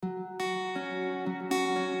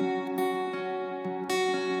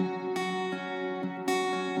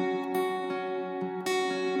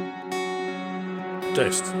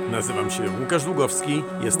Cześć, nazywam się Łukasz Długowski,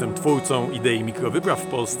 jestem twórcą idei mikrowypraw w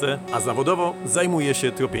Polsce, a zawodowo zajmuję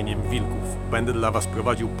się tropieniem wilków. Będę dla Was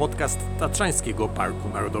prowadził podcast Tatrzańskiego Parku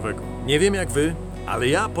Narodowego. Nie wiem jak Wy, ale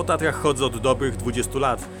ja po Tatrach chodzę od dobrych 20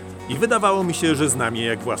 lat i wydawało mi się, że znam je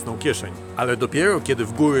jak własną kieszeń. Ale dopiero kiedy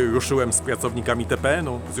w góry ruszyłem z pracownikami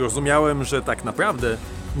TPN-u, zrozumiałem, że tak naprawdę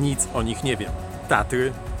nic o nich nie wiem.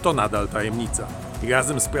 Tatry to nadal tajemnica.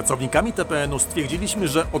 Razem z pracownikami TPN-u stwierdziliśmy,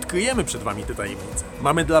 że odkryjemy przed Wami te tajemnice.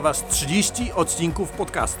 Mamy dla Was 30 odcinków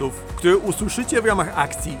podcastów, które usłyszycie w ramach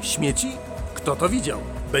akcji Śmieci? Kto to widział?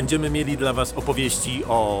 Będziemy mieli dla Was opowieści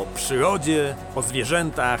o przyrodzie, o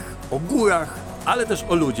zwierzętach, o górach, ale też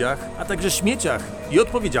o ludziach, a także śmieciach i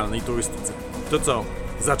odpowiedzialnej turystyce. To co,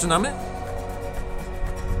 zaczynamy?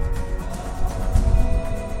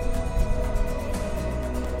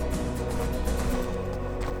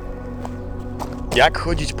 Jak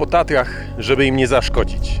chodzić po Tatrach, żeby im nie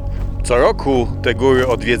zaszkodzić? Co roku te góry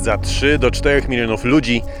odwiedza 3 do 4 milionów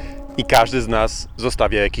ludzi i każdy z nas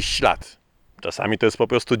zostawia jakiś ślad. Czasami to jest po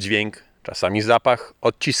prostu dźwięk, czasami zapach,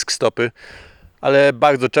 odcisk stopy, ale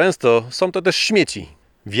bardzo często są to też śmieci.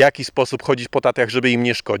 W jaki sposób chodzić po Tatrach, żeby im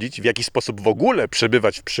nie szkodzić? W jaki sposób w ogóle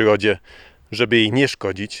przebywać w przyrodzie, żeby jej nie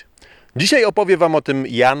szkodzić? Dzisiaj opowie Wam o tym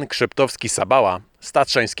Jan Krzeptowski-Sabała z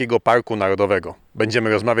Tatrzańskiego Parku Narodowego. Będziemy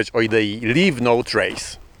rozmawiać o idei Leave No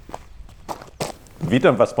Trace.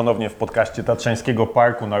 Witam Was ponownie w podcaście Tatrzańskiego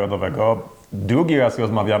Parku Narodowego. Drugi raz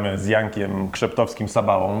rozmawiamy z Jankiem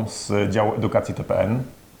Krzeptowskim-Sabałą z działu edukacji TPN.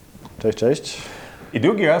 Cześć, cześć. I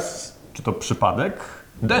drugi raz, czy to przypadek,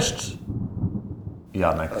 deszcz.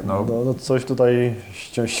 Janek, No coś tutaj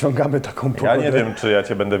ściągamy taką pogodę. Ja nie wiem, czy ja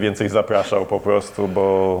Cię będę więcej zapraszał po prostu,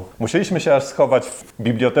 bo musieliśmy się aż schować w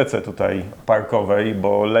bibliotece tutaj parkowej,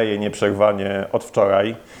 bo leje nieprzerwanie od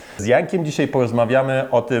wczoraj. Z Jankiem dzisiaj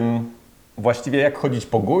porozmawiamy o tym właściwie jak chodzić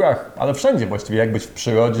po górach, ale wszędzie właściwie jak być w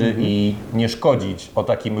przyrodzie i nie szkodzić. O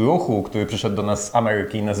takim ruchu, który przyszedł do nas z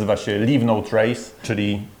Ameryki, nazywa się Leave No Trace,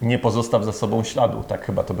 czyli nie pozostaw za sobą śladu. Tak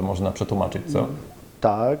chyba to by można przetłumaczyć, co?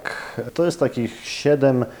 Tak, to jest takich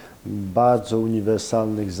 7 bardzo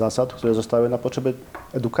uniwersalnych zasad, które zostały na potrzeby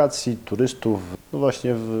edukacji turystów, no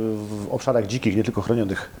właśnie w obszarach dzikich, nie tylko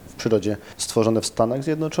chronionych w przyrodzie, stworzone w Stanach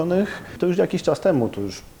Zjednoczonych. To już jakiś czas temu, to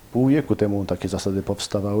już pół wieku temu takie zasady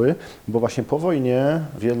powstawały, bo właśnie po wojnie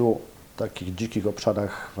w wielu takich dzikich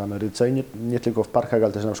obszarach w Ameryce i nie tylko w parkach,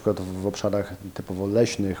 ale też na przykład w obszarach typowo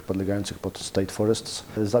leśnych, podlegających pod State Forests,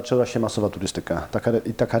 zaczęła się masowa turystyka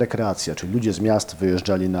taka rekreacja, czyli ludzie z miast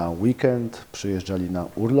wyjeżdżali na weekend, przyjeżdżali na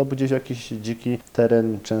urlop gdzieś w jakiś dziki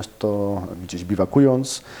teren, często gdzieś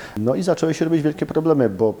biwakując, no i zaczęły się robić wielkie problemy,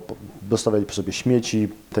 bo dostawiali po sobie śmieci,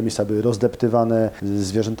 te miejsca były rozdeptywane,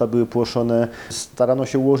 zwierzęta były płoszone, starano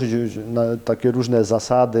się ułożyć na takie różne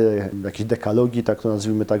zasady, jakieś dekalogi, tak to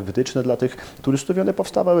nazwijmy, tak wytyczne dla tych turystów i one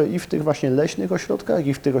powstawały i w tych właśnie leśnych ośrodkach,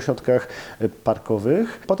 i w tych ośrodkach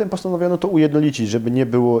parkowych. Potem postanowiono to ujednolicić, żeby nie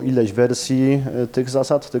było ileś wersji tych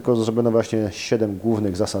zasad, tylko zrobiono właśnie 7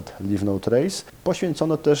 głównych zasad Leave No Trace.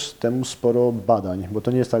 Poświęcono też temu sporo badań, bo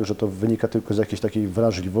to nie jest tak, że to wynika tylko z jakiejś takiej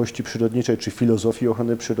wrażliwości przyrodniczej czy filozofii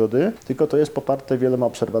ochrony przyrody, tylko to jest poparte wieloma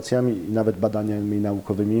obserwacjami i nawet badaniami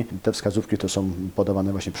naukowymi. Te wskazówki to są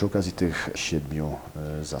podawane właśnie przy okazji tych 7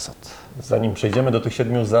 zasad. Zanim przejdziemy do tych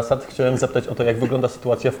 7 zasad, chciałem zapytać o to, jak wygląda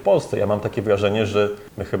sytuacja w Polsce. Ja mam takie wrażenie, że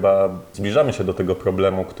my chyba zbliżamy się do tego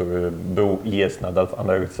problemu, który był i jest nadal w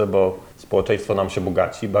Ameryce, bo społeczeństwo nam się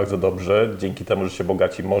bogaci bardzo dobrze. Dzięki temu, że się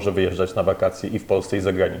bogaci, może wyjeżdżać na wakacje i w Polsce, i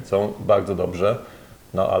za granicą. Bardzo dobrze.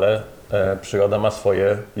 No ale przyroda ma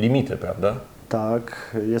swoje limity, prawda?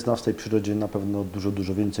 Tak, jest nas w tej przyrodzie na pewno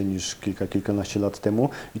dużo więcej niż kilkanaście lat temu.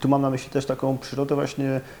 I tu mam na myśli też taką przyrodę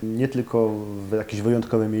właśnie nie tylko w jakieś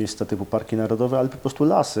wyjątkowe miejsca typu parki narodowe, ale po prostu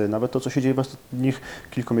lasy. Nawet to, co się dzieje w ostatnich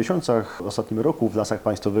kilku miesiącach, w ostatnim roku w lasach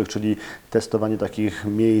państwowych, czyli testowanie takich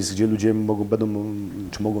miejsc, gdzie ludzie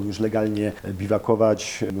mogą już legalnie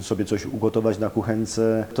biwakować, sobie coś ugotować na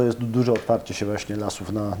kuchence. To jest duże otwarcie się właśnie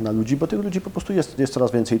lasów na ludzi, bo tych ludzi po prostu jest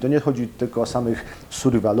coraz więcej. To nie chodzi tylko o samych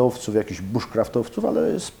survivalowców, jakichś bushcraftowców,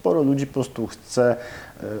 ale sporo ludzi po prostu chce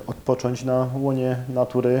odpocząć na łonie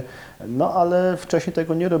natury, no ale wcześniej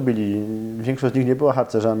tego nie robili. Większość z nich nie była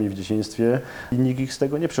harcerzami w dzieciństwie i nikt ich z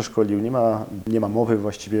tego nie przeszkolił. Nie ma mowy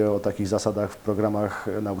właściwie o takich zasadach w programach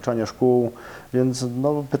nauczania szkół, więc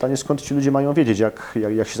no, pytanie, skąd ci ludzie mają wiedzieć,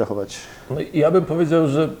 jak się zachować? No ja bym powiedział,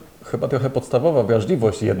 że chyba trochę podstawowa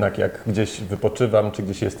wrażliwość jednak, jak gdzieś wypoczywam, czy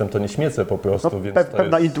gdzieś jestem, to nie śmiecę po prostu. No, więc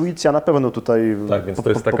pewna intuicja na pewno tutaj tak, więc to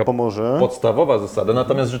jest taka pomoże. podstawowa zasada.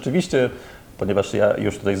 Natomiast rzeczywiście, ponieważ ja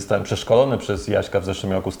już tutaj zostałem przeszkolony przez Jaśka w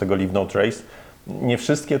zeszłym roku z tego Leave No Trace, Nie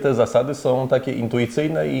wszystkie te zasady są takie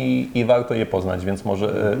intuicyjne i warto je poznać, więc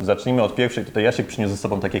może zacznijmy od pierwszej. Tutaj Jasiek przyniósł ze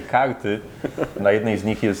sobą takie karty. Na jednej z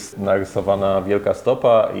nich jest narysowana wielka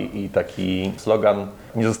stopa i taki slogan: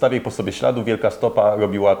 nie zostawiaj po sobie śladu, wielka stopa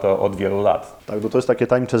robiła to od wielu lat. Tak, no to jest takie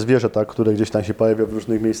tańcze zwierzę, tak, które gdzieś tam się pojawia w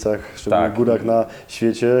różnych miejscach, szczególnie w górach na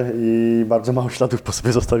świecie i bardzo mało śladów po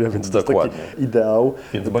sobie zostawia, więc Dokładnie. to jest taki ideał.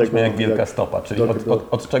 Więc bądźmy jak wielka stopa, czyli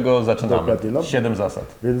od czego zaczynamy? Dokładnie, no. 7 zasad.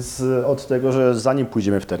 Więc od tego, że zanim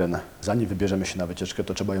pójdziemy w teren, zanim wybierzemy się na wycieczkę,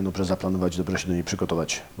 to trzeba ją dobrze zaplanować, dobrze się do niej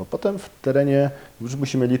przygotować. Bo potem w terenie już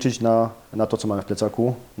musimy liczyć na to, co mamy w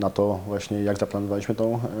plecaku, na to właśnie, jak zaplanowaliśmy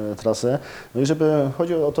tą trasę. No i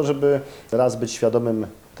chodzi o to, żeby raz być świadomym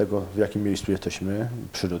tego, w jakim miejscu jesteśmy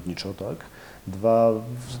przyrodniczo, tak? Dwa,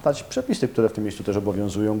 znać przepisy, które w tym miejscu też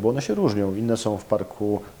obowiązują, bo one się różnią. Inne są w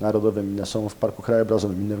Parku Narodowym, inne są w Parku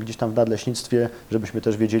Krajobrazowym, inne gdzieś tam w nadleśnictwie, żebyśmy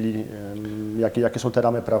też wiedzieli, jakie są te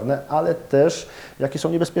ramy prawne, ale też jakie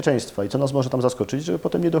są niebezpieczeństwa i co nas może tam zaskoczyć, żeby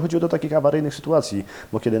potem nie dochodziło do takich awaryjnych sytuacji,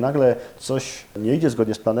 bo kiedy nagle coś nie idzie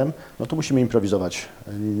zgodnie z planem, no to musimy improwizować.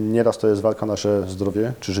 Nieraz to jest walka o nasze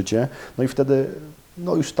zdrowie czy życie, no i wtedy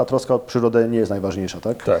już ta troska o przyrodę nie jest najważniejsza,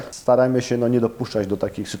 tak? Tak. Starajmy się nie dopuszczać do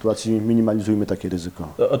takich sytuacji, minimalizujmy takie ryzyko.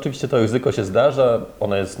 Oczywiście to ryzyko się zdarza,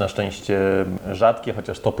 ono jest na szczęście rzadkie,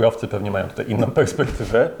 chociaż toprowcy pewnie mają tutaj inną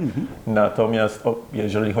perspektywę. Natomiast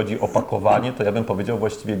jeżeli chodzi o pakowanie, to ja bym powiedział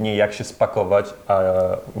właściwie nie jak się spakować, a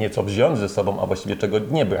nieco wziąć ze sobą, a właściwie czego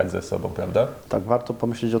nie brać ze sobą, prawda? Tak, warto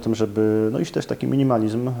pomyśleć o tym, żeby iść też taki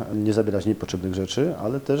minimalizm, nie zabierać niepotrzebnych rzeczy,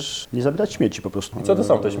 ale też nie zabierać śmieci po prostu. I co to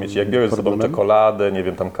są te śmieci? Jak biorę ze sobą czekoladę, nie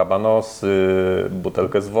wiem, tam kabanosy,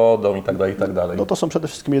 butelkę z wodą i tak dalej, i tak dalej. No to są przede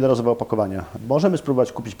wszystkim jednorazowe opakowania. Możemy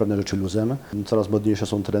spróbować kupić pewne rzeczy luzem. Coraz modniejsze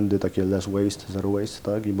są trendy takie less waste, zero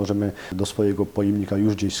waste, tak? I możemy do swojego pojemnika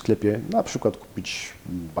już gdzieś w sklepie na przykład kupić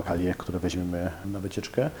bakalie, które weźmiemy na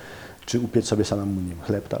wycieczkę, czy upiec sobie samemu nim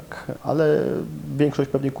chleb, tak? Ale większość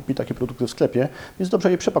pewnie kupi takie produkty w sklepie, więc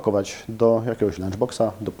dobrze je przepakować do jakiegoś lunchboxa,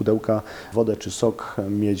 do pudełka, wodę czy sok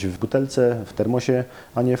mieć w butelce, w termosie,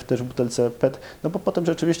 a nie też w butelce PET, no bo potem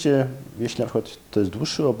rzeczywiście, jeśli na przykład to jest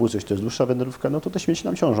dłuższy obóz, jeśli to jest dłuższa wędrówka, no to te śmieci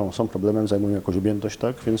nam ciążą, są problemem, zajmują jakąś objętość,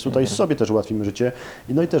 tak? Więc tutaj sobie też ułatwimy życie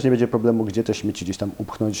i też nie będzie problemu, gdzie te śmieci gdzieś tam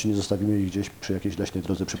upchnąć, nie zostawimy ich gdzieś przy jakiejś leśnej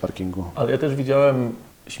drodze, przy parkingu. Ale ja też widziałem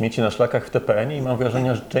śmieci na szlakach w TPN-ie i mam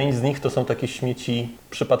wrażenie, że część z nich to są takie śmieci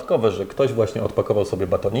przypadkowe, że ktoś właśnie odpakował sobie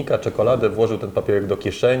batonika, czekoladę, włożył ten papierek do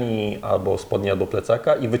kieszeni albo spodni, albo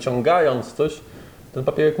plecaka i wyciągając coś, ten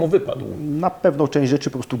papierek mu wypadł. Na pewną część rzeczy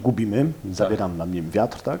po prostu gubimy, zabieram na nim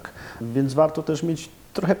wiatr, tak? Więc warto też mieć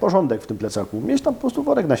trochę porządek w tym plecaku. Mieć tam po prostu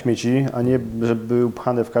worek na śmieci, a nie żeby był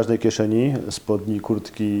upchany w każdej kieszeni spodni,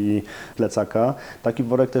 kurtki i plecaka. Taki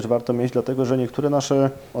worek też warto mieć, dlatego że niektóre nasze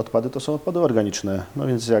odpady to są odpady organiczne. No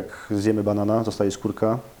więc jak zjemy banana, zostaje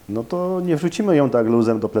skórka, no to nie wrzucimy ją tak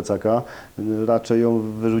luzem do plecaka, raczej ją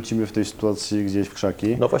wyrzucimy w tej sytuacji gdzieś w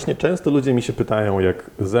krzaki. No właśnie, często ludzie mi się pytają,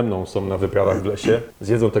 jak ze mną są na wyprawach w lesie,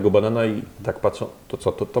 zjedzą tego banana i tak patrzą, to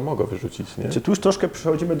co, to mogę wyrzucić, nie? Tu już troszkę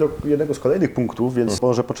przechodzimy do jednego z kolejnych punktów, więc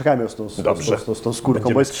może poczekajmy z tą skórką,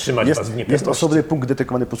 Będziemy bo trzymać was w jest niepewności. osobny punkt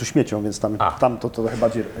dedykowany po prostu śmieciom, więc tam to trochę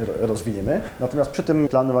bardziej rozwiniemy. Natomiast przy tym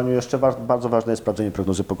planowaniu jeszcze bardzo ważne jest sprawdzenie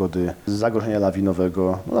prognozy pogody, zagrożenia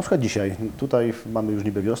lawinowego. No na przykład dzisiaj, tutaj mamy już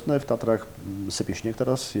niby wiosnę, w Tatrach sypie śnieg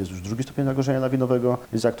teraz, jest już 2 stopień zagrożenia lawinowego,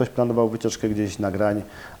 więc jak ktoś planował wycieczkę gdzieś na grań,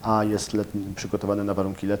 a jest przygotowany na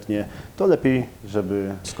warunki letnie, to lepiej,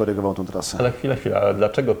 żeby skorygował tą trasę. Ale chwilę, ale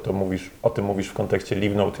dlaczego o tym mówisz w kontekście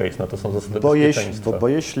Leave No Trace? No to są zasady Bo bezpieczeństwa.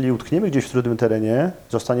 jeśli utkniemy gdzieś w trudnym terenie,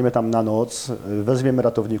 zostaniemy tam na noc, wezwiemy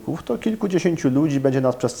ratowników, to kilkudziesięciu ludzi będzie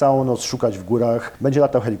nas przez całą noc szukać w górach, będzie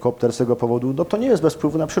latał helikopter z tego powodu. No to nie jest bez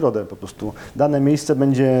wpływu na przyrodę po prostu. Dane miejsce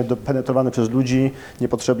będzie penetrowane przez ludzi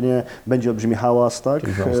niepotrzebnie, będzie olbrzymi hałas, tak?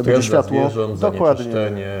 Będzie światło. Dokładnie.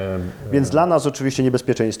 Więc dla nas oczywiście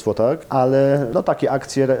niebezpieczeństwo, tak? Ale takie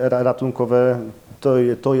akcje ratunkowe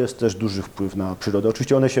to jest też duży wpływ na przyrodę.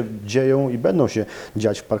 Oczywiście one się dzieją i będą się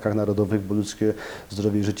dziać w parkach narodowych, bo ludzkie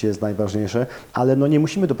zdrowie i życie jest najważniejsze, ale nie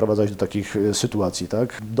musimy doprowadzać do takich sytuacji,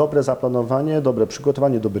 tak? Dobre zaplanowanie, dobre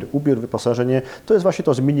przygotowanie, dobry ubiór, wyposażenie, to jest właśnie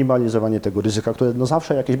to zminimalizowanie tego ryzyka, które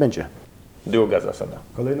zawsze jakieś będzie. Druga zasada.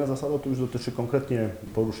 Kolejna zasada to już dotyczy konkretnie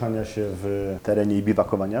poruszania się w terenie i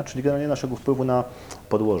biwakowania, czyli generalnie naszego wpływu na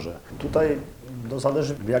podłoże. Tutaj No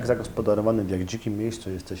zależy jak zagospodarowanym, w jak dzikim miejscu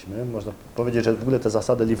jesteśmy. Można powiedzieć, że w ogóle te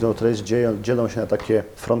zasady Live No Trace dzielą się na takie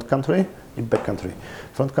front country i back country.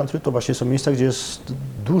 Front country to właśnie są miejsca, gdzie jest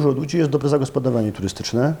dużo ludzi, jest dobre zagospodarowanie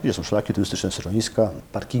turystyczne, gdzie są szlaki turystyczne, schroniska,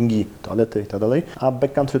 parkingi, toalety i tak dalej. A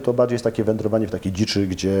back country to bardziej jest takie wędrowanie w takiej dziczy,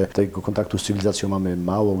 gdzie tego kontaktu z cywilizacją mamy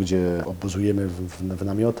mało, gdzie obozujemy w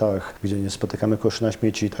namiotach, gdzie nie spotykamy koszy na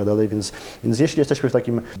śmieci i tak dalej. Więc jeśli jesteśmy w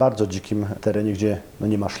takim bardzo dzikim terenie, gdzie no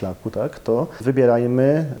nie ma szlaku, tak, to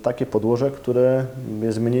wybierajmy takie podłoże, które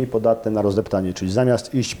jest mniej podatne na rozdeptanie, czyli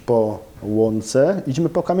zamiast iść po łące, idźmy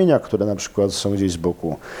po kamieniach, które na przykład są gdzieś z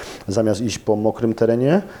boku. Zamiast iść po mokrym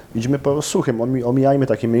terenie, idźmy po suchym. Omijajmy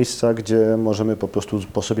takie miejsca, gdzie możemy po prostu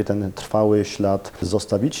po sobie ten trwały ślad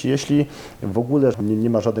zostawić. Jeśli w ogóle nie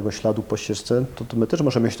ma żadnego śladu po ścieżce, to my też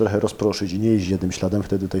możemy się trochę rozproszyć i nie iść jednym śladem,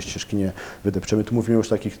 wtedy tej ścieżki nie wydepczemy. Tu mówimy już o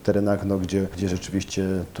takich terenach, no, gdzie rzeczywiście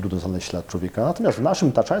trudno znaleźć ślad człowieka. Natomiast w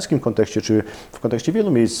naszym taczańskim kontekście, czy w kontekście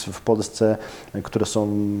wielu miejsc w Polsce, które są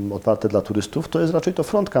otwarte dla turystów, to jest raczej to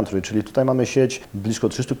front country, czyli tutaj mamy sieć blisko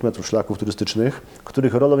 300 km szlaków turystycznych,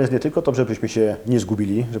 których rolą jest nie tylko to, żebyśmy się nie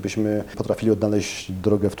zgubili, żebyśmy potrafili odnaleźć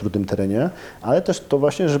drogę w trudnym terenie, ale też to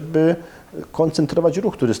właśnie, żeby koncentrować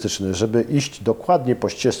ruch turystyczny, żeby iść dokładnie po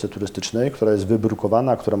ścieżce turystycznej, która jest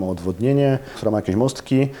wybrukowana, która ma odwodnienie, która ma jakieś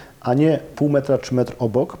mostki, a nie pół metra czy metr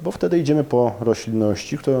obok, bo wtedy idziemy po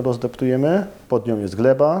roślinności, którą rozdeptujemy, pod nią jest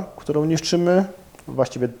gleba, którą niszczymy.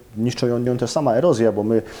 Właściwie niszczy ją też sama erozja, bo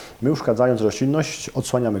my uszkadzając roślinność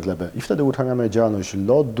odsłaniamy glebę i wtedy uruchamiamy działalność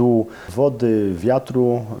lodu, wody,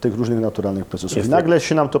 wiatru, tych różnych naturalnych procesów. I nagle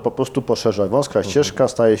się nam to po prostu poszerza. Wąska ścieżka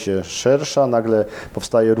staje się szersza, nagle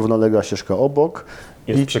powstaje równoległa ścieżka obok.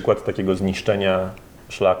 Jest przykład takiego zniszczenia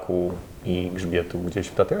szlaku i grzbietu gdzieś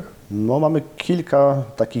w Tatrach? No, mamy kilka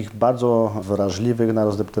takich bardzo wrażliwych na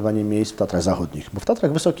rozdeptywanie miejsc w Tatrach Zachodnich, bo w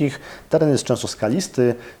Tatrach Wysokich teren jest często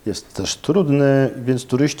skalisty, jest też trudny, więc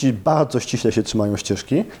turyści bardzo ściśle się trzymają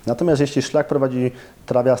ścieżki. Natomiast jeśli szlak prowadzi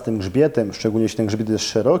trawiastym grzbietem, szczególnie jeśli ten grzbiet jest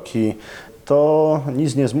szeroki, to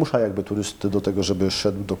nic nie zmusza jakby turysty do tego, żeby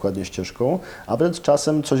szedł dokładnie ścieżką, a wręcz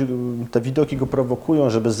czasem te widoki go prowokują,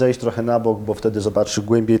 żeby zejść trochę na bok, bo wtedy zobaczy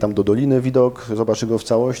głębiej tam do doliny widok, zobaczy go w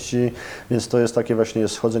całości, więc to jest takie właśnie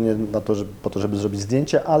schodzenie na to, po to, żeby zrobić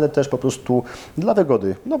zdjęcie, ale też po prostu dla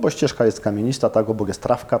wygody, no bo ścieżka jest kamienista, tak, obok jest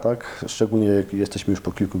trawka, tak, szczególnie jak jesteśmy już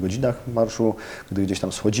po kilku godzinach marszu, gdy gdzieś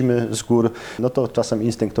tam schodzimy z gór, no to czasem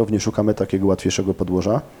instynktownie szukamy takiego łatwiejszego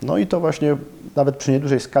podłoża, no i to właśnie nawet przy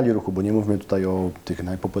niedużej skali ruchu, bo nie mówimy tutaj o tych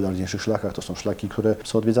najpopularniejszych szlakach, to są szlaki, które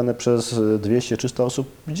są odwiedzane przez 200-300 osób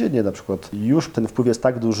dziennie na przykład. Już ten wpływ jest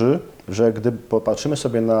tak duży, że gdy popatrzymy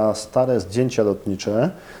sobie na stare zdjęcia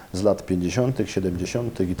lotnicze z lat 50.,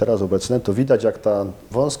 70. i teraz obecne, to widać jak ta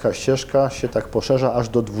wąska ścieżka się tak poszerza aż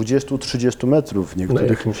do 20-30 metrów w niektórych.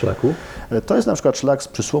 Na jakim szlaku? To jest na przykład szlak z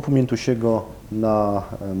przysłopu Miętusiego na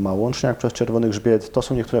Małączniak przez Czerwony Grzbiet. To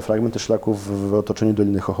są niektóre fragmenty szlaków w otoczeniu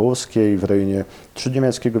Doliny Chochołowskiej, w rejonie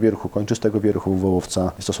Trzyniemieckiego Wierchu, Kończystego Wierchu, Wołowca.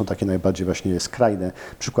 Więc to są takie najbardziej właśnie skrajne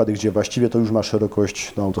przykłady, gdzie właściwie to już ma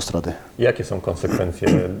szerokość autostrady. Jakie są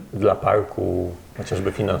konsekwencje dla parku,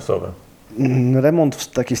 chociażby finansowe? Remont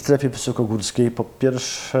w takiej strefie wysokogórskiej po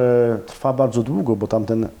pierwsze trwa bardzo długo, bo tam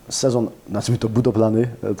ten sezon, nazwijmy to budowlany,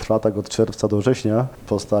 trwa tak od czerwca do września.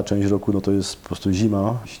 Pozostała część roku no to jest po prostu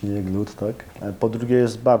zima, śnieg, lód, tak. Po drugie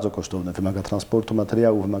jest bardzo kosztowne, wymaga transportu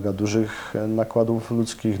materiałów, wymaga dużych nakładów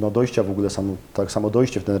ludzkich, no dojścia w ogóle, tak samo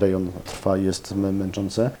dojście w ten rejon trwa i jest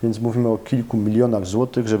męczące, więc mówimy o kilku milionach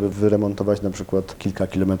złotych, żeby wyremontować na przykład kilka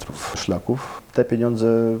kilometrów szlaków. Te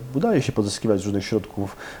pieniądze udaje się pozyskiwać z różnych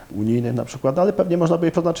środków unijnych na przykład, ale pewnie można by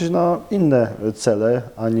je przeznaczyć na inne cele,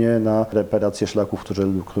 a nie na reparację szlaków,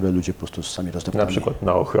 które ludzie po prostu sami rozdeptali. Na przykład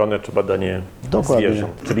na ochronę czy badanie Dokładnie.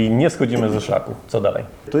 zwierząt. Czyli nie schodzimy ze szlaku. Co dalej?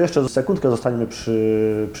 To jeszcze sekundkę zostaniemy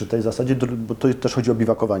przy tej zasadzie, bo to też chodzi o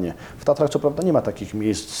biwakowanie. W Tatrach co prawda nie ma takich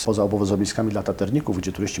miejsc poza obozowiskami dla taterników,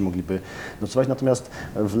 gdzie turyści mogliby nocować, natomiast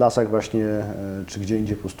w lasach właśnie, czy gdzie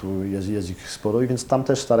indziej po prostu jest ich sporo, i więc tam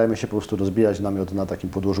też staramy się po prostu rozbijać namiot na takim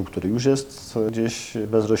podłożu, który już jest gdzieś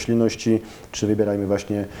bez roślinności, czy wybierajmy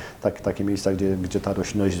właśnie takie miejsca, gdzie ta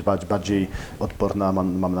roślinność jest bardziej odporna.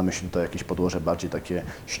 Mam na myśli tutaj jakieś podłoże bardziej takie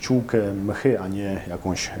ściółkę, mchy, a nie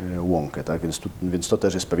jakąś łąkę. Tak? Więc to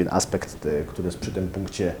też jest pewien aspekt, który jest przy tym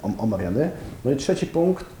punkcie omawiany. No i trzeci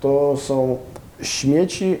punkt to są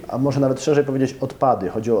Śmieci, a może nawet szerzej powiedzieć odpady.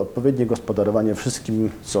 Chodzi o odpowiednie gospodarowanie wszystkim,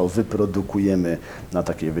 co wyprodukujemy na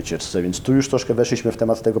takiej wycieczce, więc tu już troszkę weszliśmy w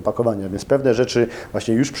temat tego pakowania, więc pewne rzeczy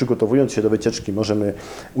właśnie już przygotowując się do wycieczki możemy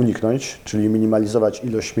uniknąć, czyli minimalizować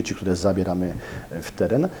ilość śmieci, które zabieramy w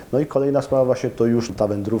teren. No i kolejna sprawa właśnie to już ta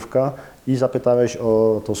wędrówka i zapytałeś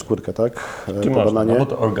o tą skórkę, tak? Czy Po można, bananie. no bo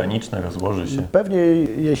to organiczne, rozłoży się. Pewnie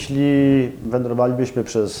jeśli wędrowalibyśmy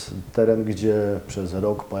przez teren, gdzie przez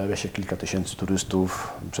rok pojawia się kilka tysięcy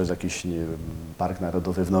turystów, przez jakiś nie wiem, park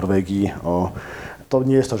narodowy w Norwegii, to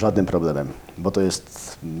nie jest to żadnym problemem, bo to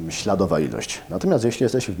jest śladowa ilość. Natomiast jeśli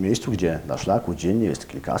jesteśmy w miejscu, gdzie na szlaku dziennie jest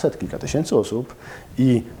kilkaset, kilka tysięcy osób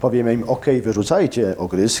i powiemy im, ok, wyrzucajcie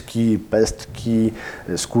ogryzki, pestki,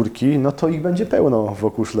 skórki, no to ich będzie pełno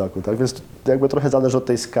wokół szlaku, tak? Więc jakby trochę zależy od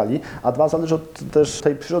tej skali, a dwa zależy od też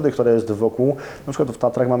tej przyrody, która jest wokół. Na przykład w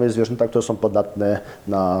Tatrach mamy zwierzęta, które są podatne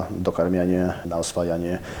na dokarmianie, na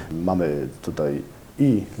oswajanie. Mamy tutaj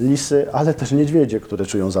i lisy, ale też niedźwiedzie, które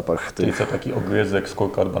czują zapach Czyli tych. co, taki ogryzek,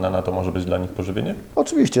 skórka od banana to może być dla nich pożywienie?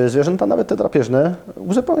 Oczywiście, zwierzęta, nawet te drapieżne,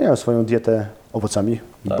 uzupełniają swoją dietę owocami,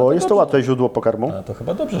 Tak, bo to jest to dobrze. łatwe źródło pokarmu. A to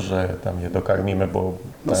chyba dobrze, że tam je dokarmimy, bo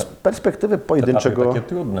No, z perspektywy te pojedynczego, takie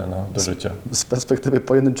trudne do życia. z perspektywy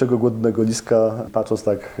pojedynczego głodnego liska, patrząc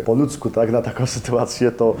tak po ludzku, tak, na taką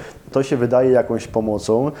sytuację, to się wydaje jakąś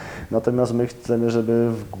pomocą. Natomiast my chcemy, żeby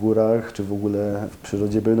w górach czy w ogóle w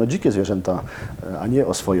przyrodzie były dzikie zwierzęta, a nie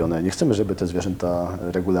oswojone. Nie chcemy, żeby te zwierzęta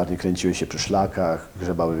regularnie kręciły się przy szlakach,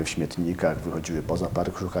 grzebały w śmietnikach, wychodziły poza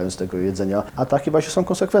park szukając tego jedzenia. A takie właśnie są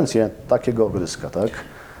konsekwencje takiego ogryzka, tak?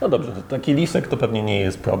 No dobrze, taki lisek to pewnie nie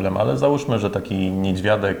jest problem, ale załóżmy, że taki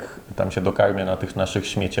niedźwiadek tam się dokarmia na tych naszych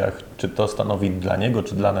śmieciach. Czy to stanowi dla niego,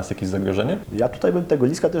 czy dla nas jakieś zagrożenie? Ja tutaj bym tego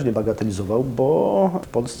liska też nie bagatelizował, bo w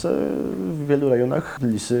Polsce w wielu rejonach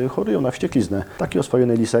lisy chorują na wściekliznę. Taki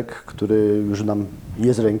oswojony lisek, który już nam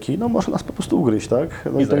je z ręki, no może nas po prostu ugryźć, tak?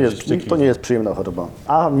 No I i to nie, zarazić jest, wścieklizną. to nie jest przyjemna choroba.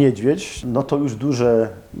 A niedźwiedź, no to już duże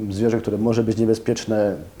zwierzę, które może być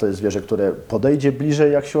niebezpieczne, to jest zwierzę, które podejdzie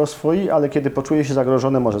bliżej, jak się oswoi, ale kiedy poczuje się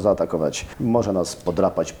zagrożone, może zaatakować. Może nas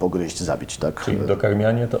podrapać, pogryźć, zabić, tak? Czyli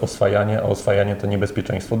dokarmianie to oswajanie, a oswajanie to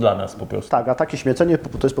niebezpieczeństwo dla nas po prostu. Tak, a takie śmiecenie to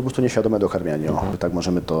jest po prostu nieświadome dokarmianie. Tak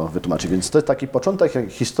możemy to wytłumaczyć. Więc to jest taki początek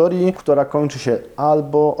historii, która kończy się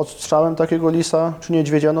albo odstrzałem takiego lisa czy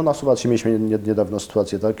niedźwiedzia. No na Słowacji mieliśmy niedawno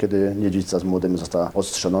sytuację, tak, kiedy niedźwiedzica z młodym została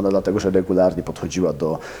odstrzelona, dlatego że regularnie podchodziła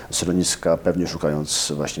do schroniska, pewnie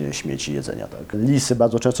szukając właśnie śmieci jedzenia. Tak. Lisy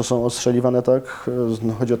bardzo często są ostrzeliwane, tak.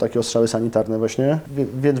 Chodzi o takie ostrzały sanitarne właśnie,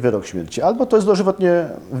 więc wyrok śmierci. Albo to jest dożywotnie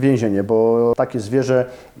więzienie, bo takie zwierzę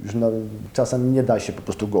już czasem nie da się po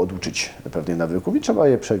prostu go oduczyć pewnych nawyków i trzeba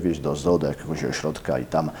je przewieźć do zoo, do jakiegoś ośrodka i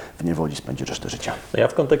tam w niewoli spędzi resztę życia. No ja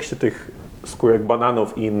w kontekście tych skórek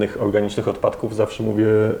bananów i innych organicznych odpadków zawsze mówię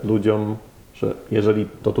ludziom, że jeżeli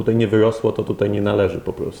to tutaj nie wyrosło, to tutaj nie należy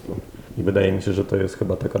po prostu. I wydaje mi się, że to jest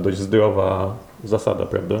chyba taka dość zdrowa zasada,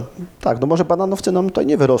 prawda? Tak, no może bananowce nam tutaj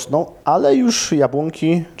nie wyrosną, ale już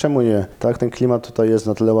jabłonki, czemu nie? Tak, ten klimat tutaj jest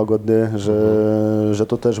na tyle łagodny, że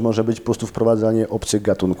to też może być po prostu wprowadzanie obcych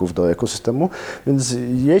gatunków do ekosystemu, więc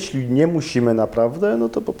jeśli nie musimy naprawdę, no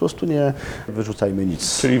to po prostu nie wyrzucajmy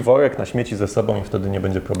nic. Czyli worek na śmieci ze sobą i wtedy nie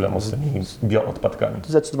będzie problemu z tymi bioodpadkami.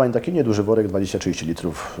 Zdecydowanie taki nieduży worek, 20-30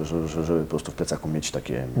 litrów, żeby po prostu w plecaku mieć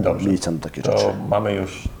takie Dobrze. miejsca na takie rzeczy. To mamy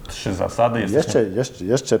już 3 zasady.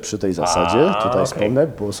 Jeszcze przy tej zasadzie, tutaj okej. wspomnę,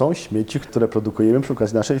 bo są śmieci, które produkujemy przy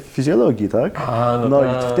okazji naszej fizjologii, tak? no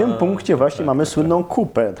I w tym punkcie właśnie mamy słynną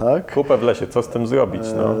kupę, tak? Kupę w lesie, co z tym zrobić?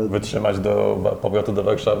 No? Wytrzymać do powrotu do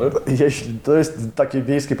Warszawy? Jeśli to jest takie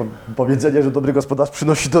wiejskie powiedzenie, że dobry gospodarz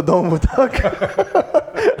przynosi do domu, tak?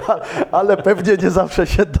 Ale pewnie nie zawsze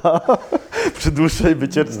się da przy dłuższej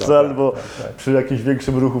wycieczce albo przy jakimś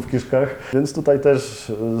większym ruchu w kiszkach. Więc tutaj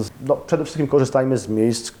też przede wszystkim korzystajmy z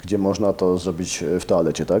miejsc, gdzie można to zrobić w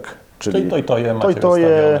toalecie, tak? Czyli to-je macie to-je,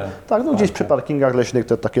 rozstawione. tak, no gdzieś przy parkingach leśnych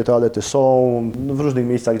takie toalety są, w różnych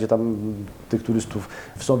miejscach, gdzie tam tych turystów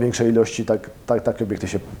są większej ilości, takie obiekty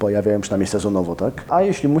się pojawiają przynajmniej sezonowo, tak? A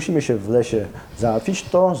jeśli musimy się w lesie załatwić,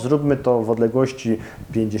 to zróbmy to w odległości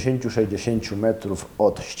 50-60 metrów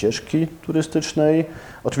od ścieżki turystycznej.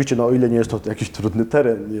 Oczywiście, no o ile nie jest to jakiś trudny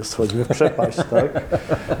teren, nie schodzimy w przepaść, tak?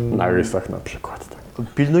 Na rysach na przykład. Tak.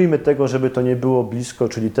 Pilnujmy tego, żeby to nie było blisko,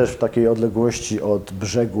 czyli też w takiej odległości od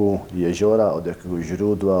brzegu jeziora, od jakiegoś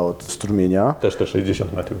źródła, od strumienia. Też te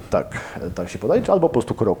 60 metrów. Tak się podaje, albo po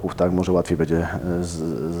prostu kroków, tak, może łatwiej będzie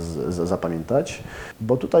zapamiętać.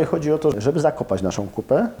 Bo tutaj chodzi o to, żeby zakopać naszą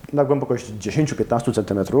kupę na głębokość 10-15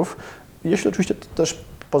 cm, jeśli oczywiście to też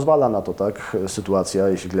pozwala na to, tak, sytuacja,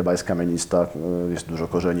 jeśli gleba jest kamienista, jest dużo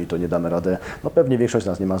korzeni, to nie damy radę. No pewnie większość z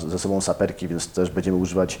nas nie ma ze sobą saperki, więc też będziemy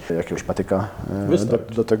używać jakiegoś patyka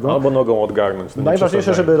do tego. Albo nogą odgarnąć. No nie Najważniejsze,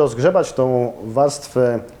 przesadzaj. żeby rozgrzebać tą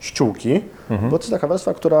warstwę ściółki, bo to jest taka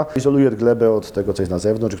warstwa, która izoluje glebę od tego, co jest na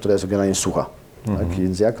zewnątrz, która jest generalnie sucha. Tak?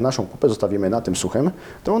 Więc jak naszą kupę zostawimy na tym suchym,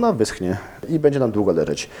 to ona wyschnie i będzie nam długo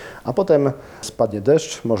leżeć. A potem spadnie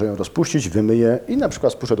deszcz, może ją rozpuścić, wymyje i na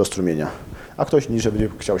przykład spuszczę do strumienia. A ktoś niżej będzie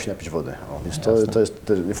chciał się napić wody. Więc to jest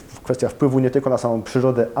też kwestia wpływu nie tylko na samą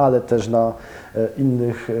przyrodę, ale też na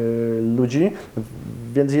innych ludzi.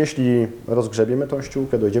 Więc jeśli rozgrzebiemy tą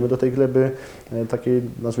ściółkę, dojdziemy do tej gleby takiej,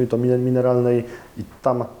 nazwijmy to mineralnej i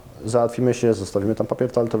tam załatwimy się, zostawimy tam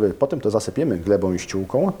papier toaletowy, potem to zasypiemy glebą i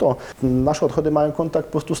ściółką, to nasze odchody mają kontakt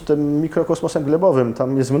po prostu z tym mikrokosmosem glebowym.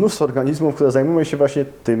 Tam jest mnóstwo organizmów, które zajmują się właśnie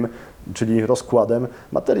tym, czyli rozkładem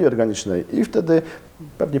materii organicznej i wtedy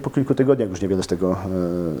pewnie po kilku tygodniach już niewiele z tego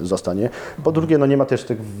zostanie. Po drugie, no nie ma też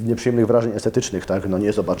tych nieprzyjemnych wrażeń estetycznych, tak? No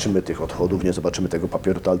nie zobaczymy tych odchodów, nie zobaczymy tego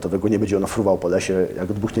papieru toaletowego, nie będzie ono fruwał po lesie,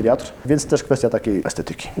 jak dmuchnie wiatr, więc też kwestia takiej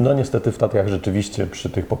estetyki. No niestety w Tatrach rzeczywiście przy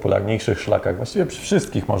tych popularniejszych szlakach, właściwie przy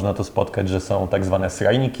wszystkich można to spotkać, że są tak zwane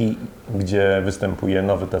srajniki, gdzie występuje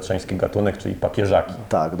nowy tatrzański gatunek, czyli papieżaki.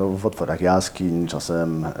 Tak, no w otworach jaskiń,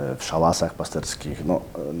 czasem w szałasach pasterskich,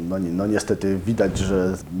 no niestety widać,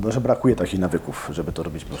 że brakuje takich nawyków, żeby to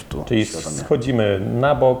robić po prostu Czyli świadomie. schodzimy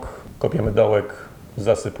na bok, kopiemy dołek,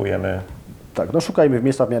 zasypujemy. Tak, no szukajmy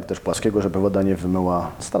miejsca w miarę też płaskiego, żeby woda nie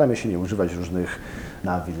wymyła. Staramy się nie używać różnych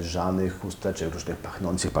nawilżanych chusteczek, różnych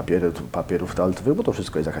pachnących papierów toaletowych, bo to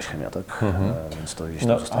wszystko jest jakaś chemia, tak? Więc to gdzieś tam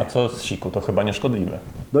No, zostaje. a co z siku? To chyba nieszkodliwe.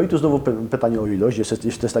 No i tu znowu pytanie o ilość.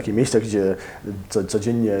 Jeśli to jest takie miejsce, gdzie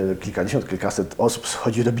codziennie kilkadziesiąt, kilkaset osób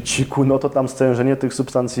schodzi robić siku, no to tam stężenie tych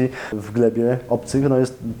substancji w glebie obcych no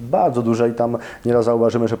jest bardzo duże i tam nieraz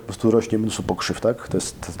zauważymy, że po prostu rośnie mnóstwo pokrzyw, tak? To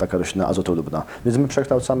jest taka roślina azotolubna. Więc my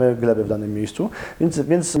przekształcamy glebę w danym miejscu,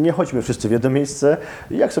 więc nie chodźmy wszyscy w jedno miejsce.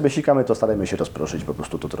 I jak sobie sikamy, to starajmy się rozproszyć po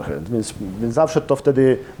prostu to trochę. Więc zawsze to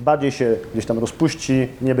wtedy bardziej się gdzieś tam rozpuści,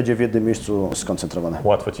 nie będzie w jednym miejscu skoncentrowane.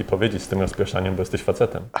 Łatwo Ci powiedzieć z tym rozpraszaniem, bo jesteś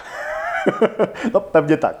facetem. No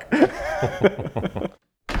pewnie tak.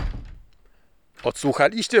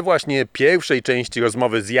 Odsłuchaliście właśnie pierwszej części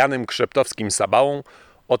rozmowy z Janem Krzeptowskim-Sabałą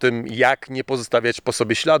o tym, jak nie pozostawiać po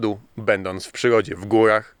sobie śladu, będąc w przyrodzie, w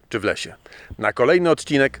górach czy w lesie. Na kolejny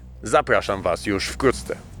odcinek zapraszam Was już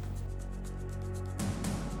wkrótce.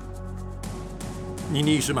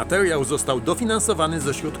 Niniejszy materiał został dofinansowany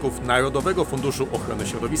ze środków Narodowego Funduszu Ochrony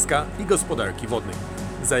Środowiska i Gospodarki Wodnej.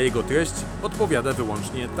 Za jego treść odpowiada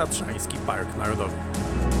wyłącznie Tatrzański Park Narodowy.